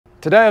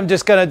Today I'm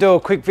just going to do a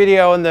quick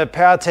video on the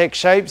Powertec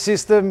Shape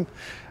System.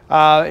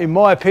 In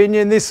my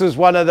opinion, this was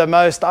one of the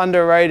most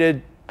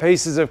underrated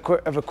pieces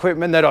of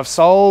equipment that I've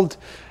sold.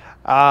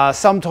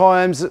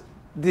 Sometimes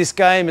this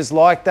game is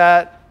like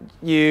that.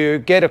 You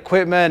get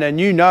equipment and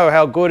you know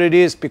how good it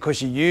is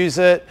because you use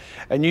it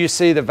and you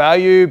see the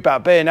value,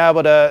 but being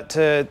able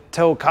to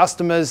tell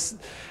customers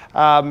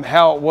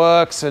how it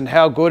works and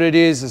how good it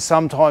is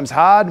sometimes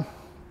hard.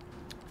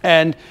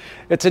 And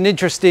it's an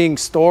interesting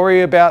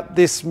story about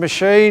this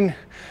machine.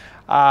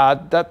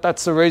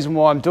 That's the reason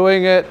why I'm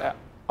doing it.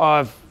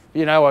 I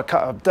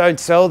don't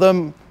sell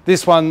them.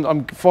 This one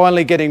I'm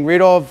finally getting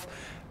rid of.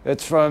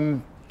 It's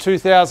from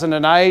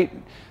 2008.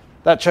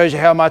 That shows you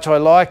how much I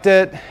liked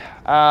it.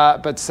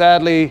 But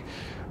sadly,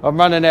 I'm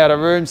running out of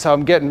room, so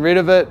I'm getting rid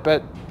of it.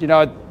 But you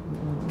know,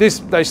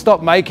 they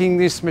stopped making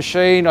this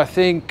machine, I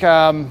think,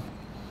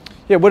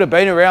 it would have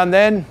been around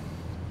then.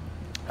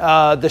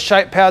 The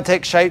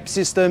Powertec Shape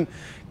System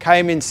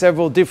came in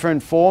several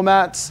different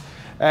formats,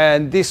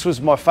 and this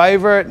was my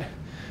favorite.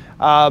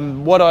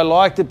 What I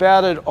liked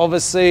about it,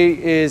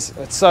 obviously, is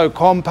it's so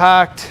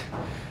compact.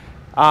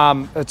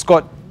 It's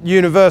got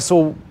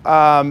universal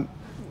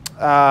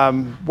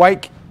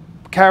weight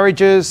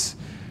carriages.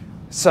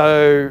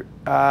 So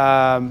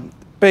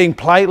being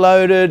plate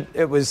loaded,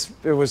 it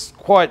was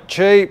quite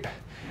cheap.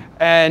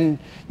 And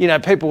you know,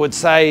 people would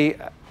say,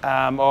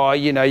 oh,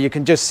 you know, you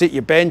can just sit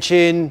your bench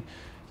in.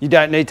 You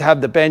don't need to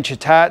have the bench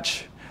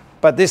attached.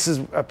 But this is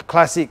a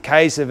classic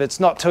case of it's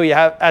not till you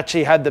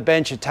actually had the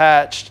bench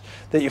attached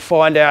that you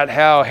find out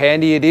how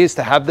handy it is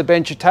to have the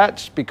bench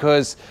attached,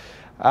 because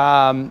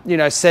you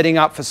know, setting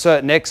up for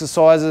certain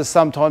exercises,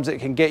 sometimes it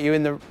can get you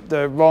in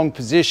the wrong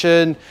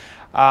position.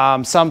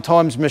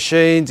 Sometimes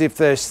machines, if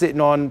they're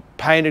sitting on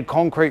painted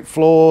concrete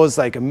floors,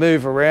 they can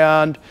move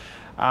around.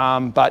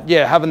 But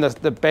yeah, having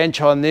the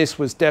bench on this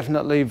was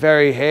definitely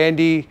very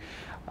handy.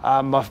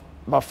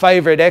 My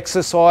favorite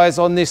exercise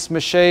on this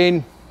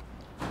machine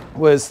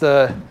was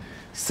the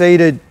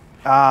seated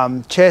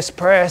chest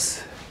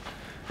press.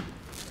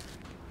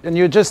 And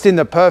you're just in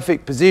the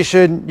perfect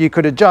position. You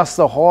could adjust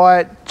the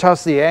height,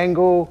 adjust the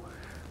angle,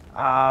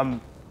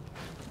 along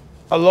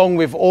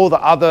with all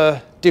the other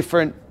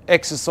different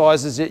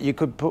exercises that you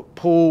could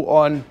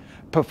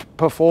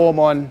perform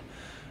on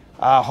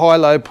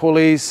high-low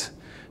pulleys.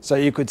 So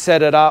you could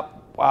set it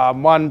up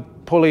one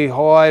pulley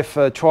high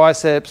for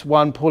triceps,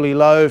 one pulley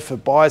low for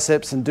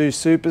biceps, and do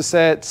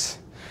supersets.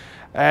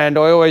 And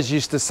I always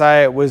used to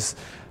say it was,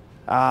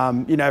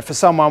 you know, for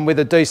someone with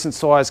a decent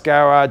sized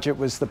garage, it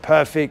was the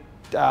perfect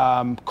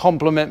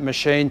complement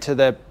machine to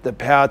the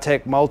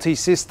Powertec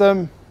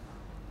multi-system.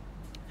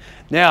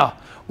 Now,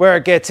 where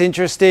it gets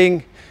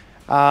interesting,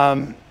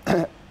 the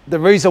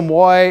reason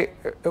why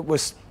it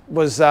was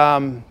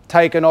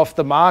taken off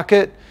the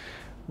market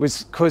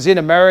was because in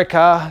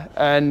America,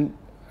 and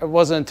it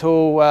wasn't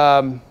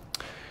until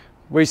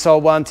we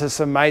sold one to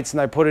some mates and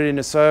they put it in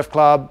a surf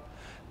club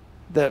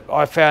that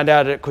I found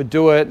out it could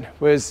do it,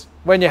 was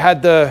when you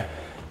had the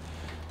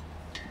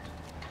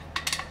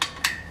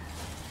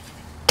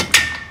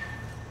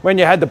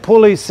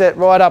pulleys set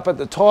right up at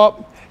the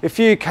top, if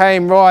you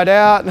came right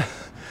out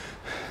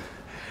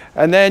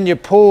and then you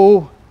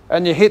pull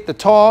and you hit the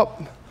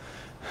top,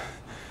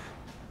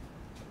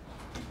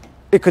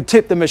 it could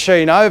tip the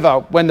machine over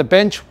when the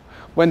bench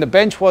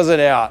wasn't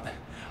out.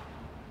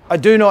 I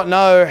do not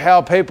know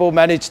how people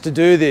managed to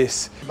do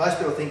this. Most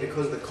people think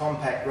because of the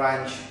compact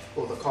range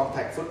or the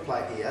compact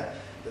footplate here,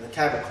 that the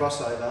cable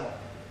crossover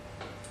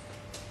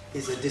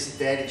is a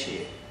disadvantage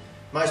here.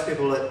 Most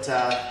people at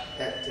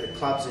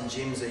clubs and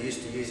gyms are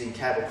used to using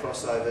cable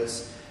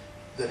crossovers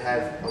that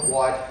have a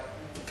wide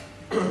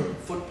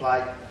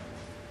footplate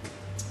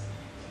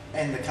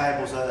and the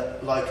cables are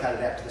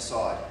located out to the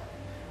side.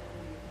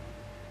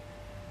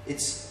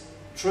 It's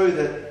true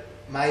that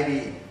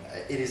maybe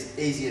it is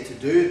easier to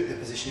do the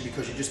positioning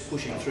because you're just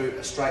pushing through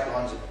a straight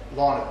line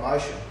of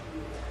motion.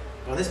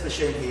 But on this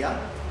machine here,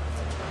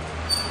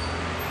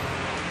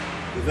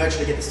 we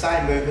virtually get the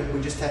same movement,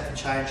 we just have to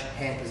change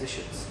hand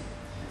positions.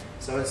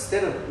 So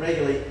instead of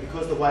regularly,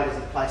 because the weight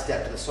isn't placed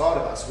out to the side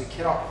of us, we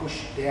cannot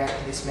push down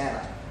in this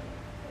manner,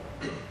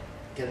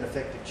 get an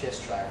effective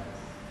chest train.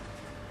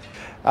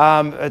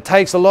 It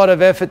takes a lot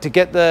of effort to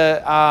get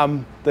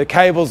the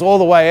cables all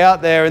the way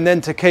out there and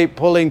then to keep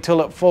pulling till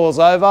it falls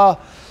over.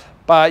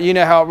 But you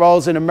know how it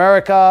rolls in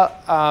America.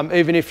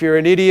 Even if you're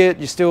an idiot,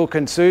 you still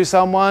can sue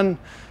someone.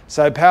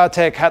 So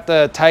Powertec had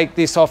to take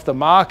this off the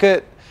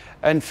market.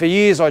 And for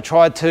years I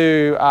tried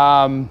to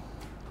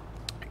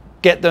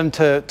get them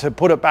to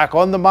put it back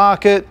on the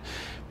market.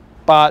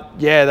 But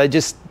yeah,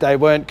 they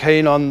weren't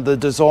keen on the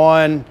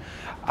design.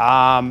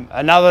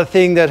 Another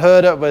thing that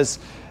hurt it was,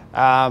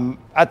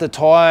 at the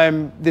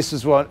time, this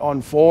was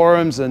on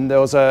forums, and there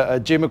was a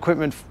gym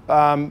equipment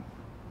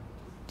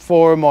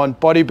forum on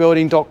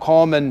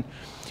bodybuilding.com, and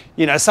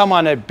you know,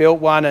 someone had built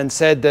one and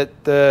said that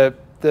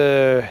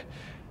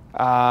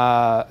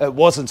it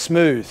wasn't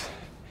smooth,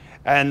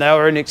 and they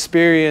were an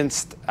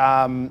experienced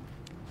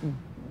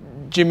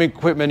gym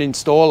equipment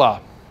installer.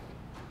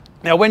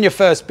 Now, when you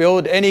first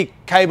build any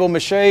cable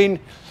machine,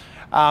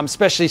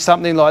 especially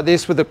something like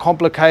this with a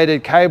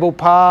complicated cable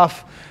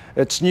path,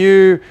 it's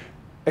new,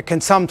 it can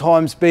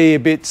sometimes be a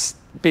bit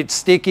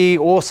sticky.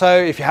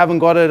 Also, if you haven't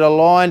got it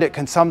aligned, it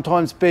can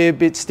sometimes be a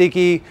bit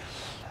sticky,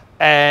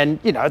 and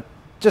you know, it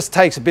just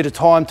takes a bit of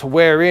time to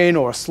wear in,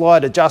 or a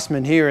slight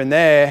adjustment here and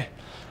there.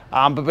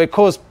 But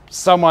because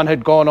someone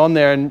had gone on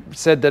there and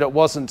said that it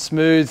wasn't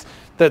smooth,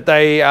 that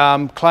they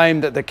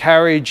claimed that the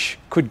carriage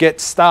could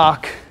get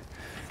stuck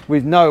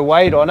with no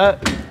weight on it,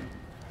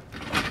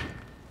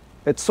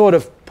 it sort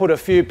of put a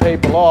few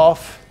people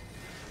off.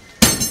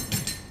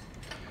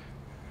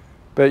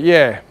 But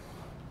yeah,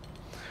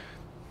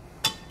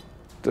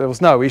 there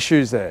was no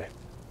issues there.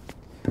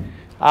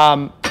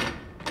 But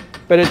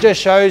it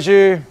just shows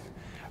you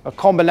a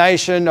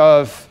combination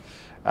of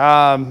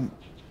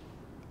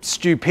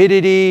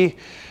stupidity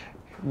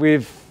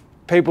with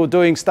people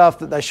doing stuff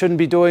that they shouldn't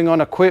be doing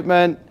on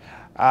equipment,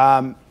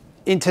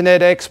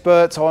 internet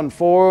experts on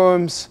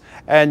forums,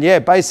 and yeah,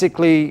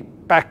 basically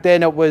back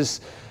then it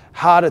was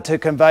harder to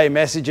convey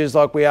messages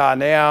like we are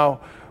now.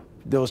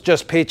 There was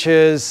just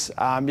pictures,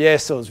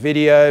 yes, there was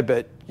video,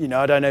 but you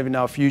know, I don't even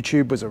know if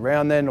YouTube was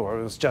around then or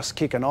it was just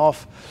kicking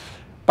off.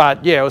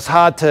 But yeah, it was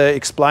hard to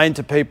explain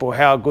to people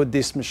how good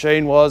this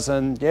machine was,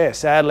 and yeah,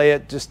 sadly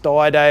it just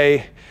died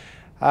a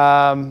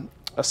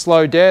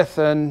slow death,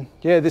 and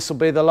yeah, this will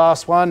be the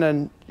last one,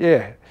 and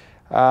yeah.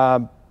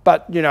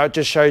 But you know, it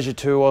just shows you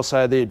too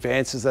also the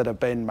advances that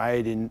have been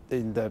made in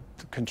the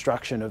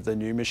construction of the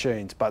new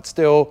machines. But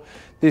still,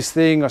 this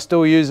thing, I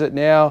still use it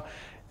now,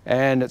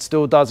 and it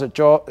still does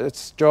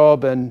its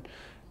job, and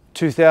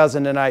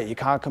 2008, you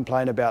can't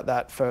complain about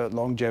that for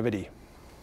longevity.